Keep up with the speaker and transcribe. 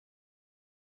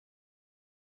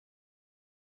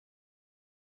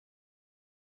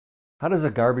How does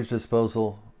a garbage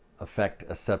disposal affect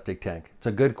a septic tank? It's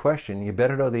a good question. You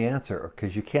better know the answer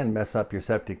because you can mess up your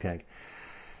septic tank.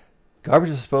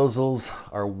 Garbage disposals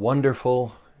are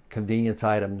wonderful convenience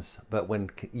items, but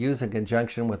when used in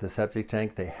conjunction with a septic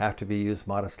tank, they have to be used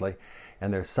modestly.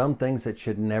 And there's some things that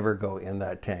should never go in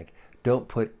that tank. Don't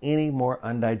put any more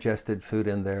undigested food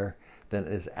in there than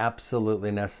is absolutely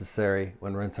necessary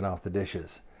when rinsing off the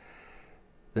dishes.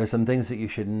 There's some things that you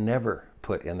should never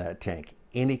put in that tank.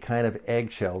 Any kind of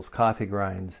eggshells, coffee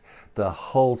grinds, the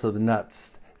hulls of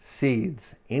nuts,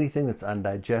 seeds, anything that's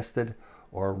undigested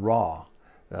or raw,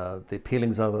 the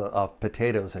peelings of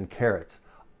potatoes and carrots,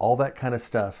 all that kind of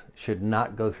stuff should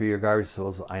not go through your garbage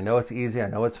disposal. I know it's easy, I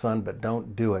know it's fun, but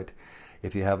don't do it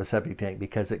if you have a septic tank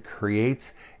because it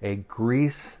creates a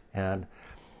grease and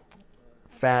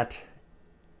fat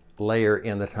layer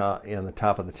in the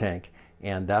top of the tank.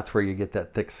 And that's where you get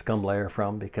that thick scum layer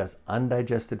from because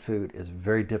undigested food is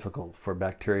very difficult for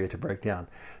bacteria to break down.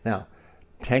 Now,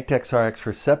 TankTechsRx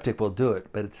for septic will do it,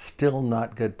 but it's still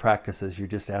not good practices. You're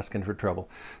just asking for trouble.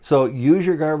 So use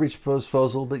your garbage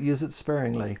disposal, but use it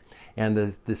sparingly. And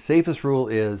the safest rule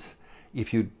is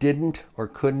if you didn't or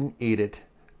couldn't eat it,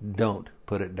 don't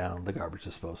put it down the garbage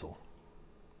disposal.